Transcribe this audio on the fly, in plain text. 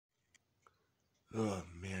Oh,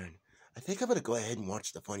 man. I think I'm gonna go ahead and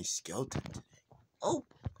watch The Funny Skeleton today. Oh,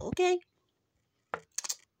 okay.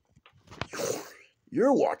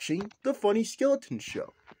 You're watching The Funny Skeleton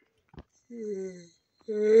Show.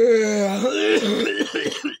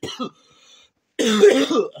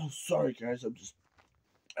 I'm sorry, guys.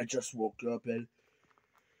 I just woke up and...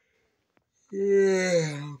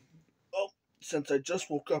 Oh, since I just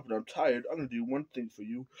woke up and I'm tired, I'm gonna do one thing for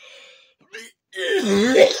you.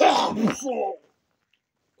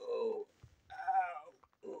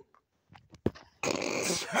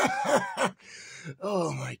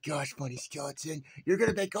 Oh my gosh, Funny Skeleton. You're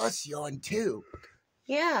gonna make us yawn too.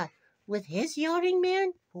 Yeah, with his yawning,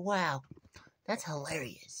 man? Wow, that's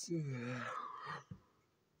hilarious.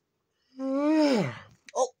 Oh,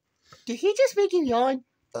 did he just make you yawn?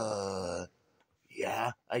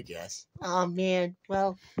 Yeah, I guess. Oh, man,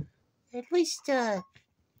 well, at least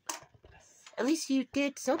you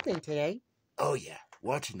did something today. Oh yeah,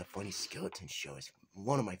 watching The Funny Skeleton Show is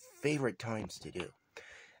one of my favorite times to do.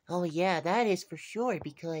 Oh, yeah, that is for sure,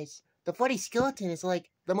 because The Funny Skeleton is like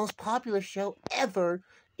the most popular show ever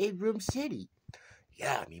in Room City.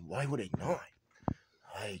 Yeah, I mean, why would it not?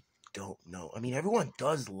 I don't know. I mean, everyone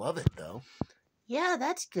does love it, though. Yeah,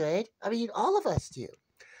 that's good. I mean, all of us do.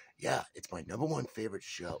 Yeah, it's my #1 favorite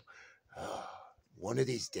show. One of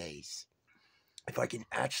these days, if I can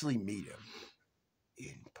actually meet him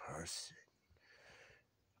in person.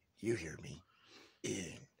 You hear me?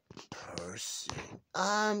 In person.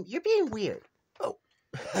 You're being weird. Oh,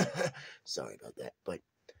 sorry about that. But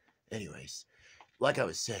anyways, like I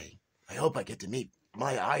was saying, I hope I get to meet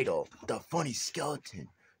my idol, The Funny Skeleton,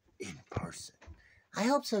 in person. I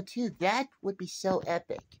hope so too. That would be so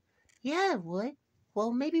epic. Yeah, it would.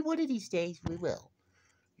 Well, maybe one of these days we will.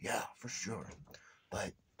 Yeah, for sure.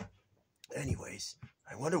 But anyways,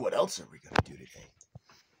 I wonder what else are we gonna do today?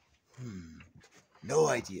 No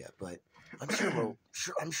idea, but I'm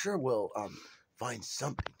sure we'll find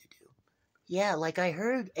something to do. Yeah, like I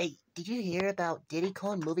heard. Hey, did you hear about Diddy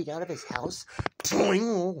Kong moving out of his house?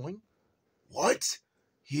 What?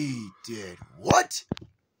 He did what?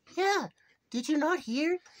 Yeah. Did you not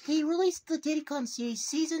hear? He released the Diddy Kong series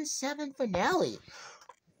season 7 finale.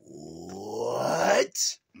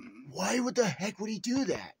 What? Why would the heck would he do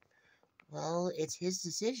that? Well, it's his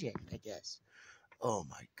decision, I guess. Oh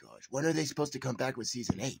my gosh. When are they supposed to come back with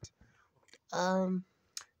season 8?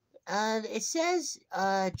 It says,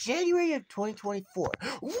 January of 2024.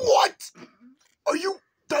 What?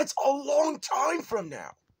 That's a long time from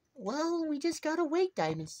now. Well, we just gotta wait,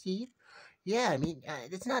 Diamond Steve. Yeah, I mean,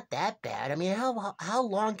 it's not that bad. I mean, how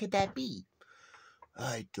long could that be?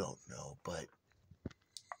 I don't know, but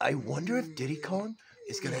I wonder if Diddy Kong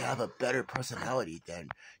is going to have a better personality than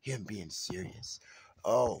him being serious.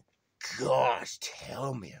 Oh, gosh,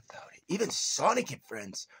 tell me about it. Even Sonic and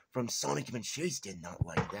Friends from Sonic and Chase did not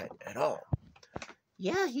like that at all.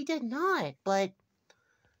 Yeah, he did not, but...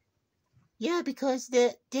 Yeah, because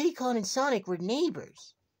the Diddy Kong and Sonic were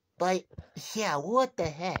neighbors. But, yeah, what the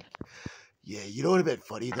heck? Yeah, you know what would have been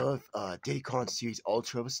funny, though, if Diddy Kong Series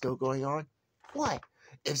Ultra was still going on? What?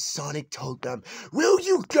 If Sonic told them, "Will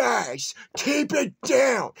you guys keep it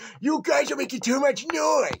down? You guys are making too much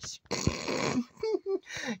noise."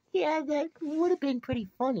 Yeah, that would have been pretty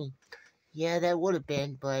funny. Yeah, that would have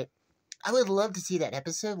been, but I would love to see that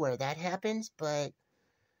episode where that happens, but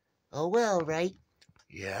oh well, right?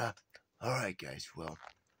 Yeah. All right, guys. Well,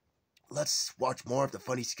 let's watch more of The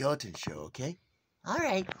Funny Skeleton Show, okay? All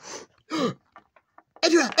right.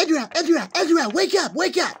 Edra, wake up,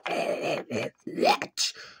 wake up! Can't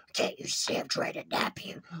you see I'm trying to nap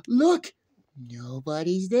you? Look,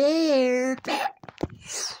 nobody's there.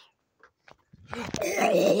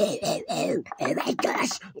 Oh my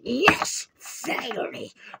gosh, yes,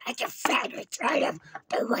 finally! I can finally try them.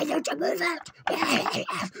 But why don't you move out?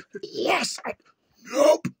 Yes!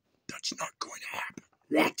 Nope, that's not going to happen.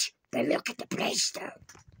 What? But look at the place, though.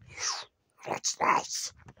 That's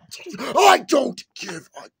nice. I don't give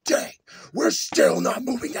a dang. We're still not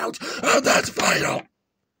moving out, and that's vital.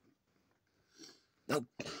 Now,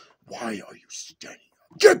 why are you standing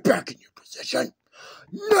up? Get back in your position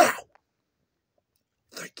now.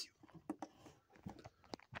 Thank you.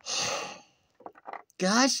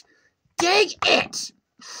 Gosh, dang it!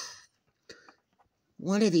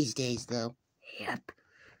 One of these days, though. Yep.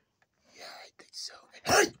 Yeah, I think so.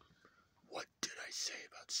 Hey, what did I say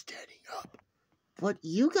about standing up? But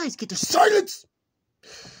you guys get to... Silence!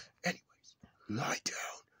 Anyways, lie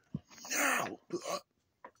down now.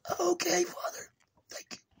 Okay, Father.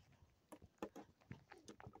 Thank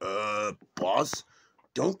you. Boss,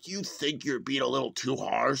 don't you think you're being a little too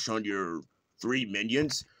harsh on your 3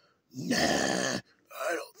 minions? Nah,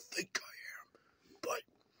 I don't think I am. But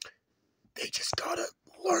they just gotta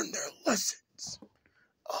learn their lessons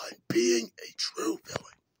on being a true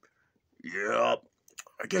villain. Yeah,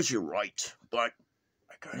 I guess you're right, but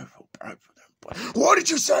I kind of feel bad for them. But what did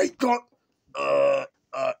you say?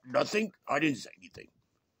 Nothing. I didn't say anything.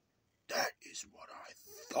 That is what I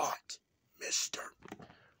thought, mister.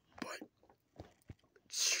 But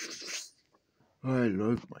I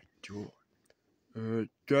love my door.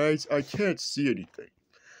 Guys, I can't see anything.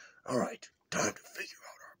 All right, time to figure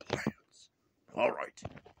out our plans. All right.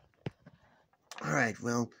 Alright,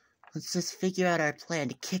 well, let's just figure out our plan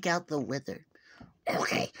to kick out the Wither.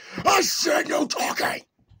 Okay. I said no talking!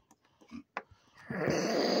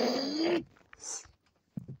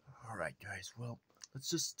 Alright, guys, well, let's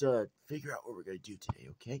just figure out what we're gonna do today,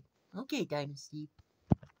 okay? Okay, Diamond Steve.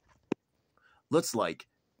 Looks like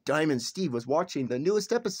Diamond Steve was watching the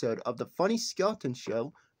newest episode of the Funny Skeleton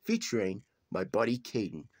Show featuring my buddy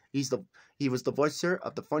Caden. He was the voicer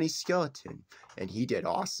of the Funny Skeleton, and he did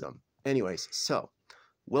awesome. Anyways, so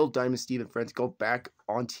will Diamond Steve and friends go back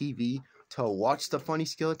on TV to watch the Funny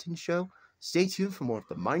Skeleton Show? Stay tuned for more of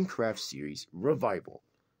the Minecraft series revival.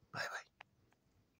 Bye bye.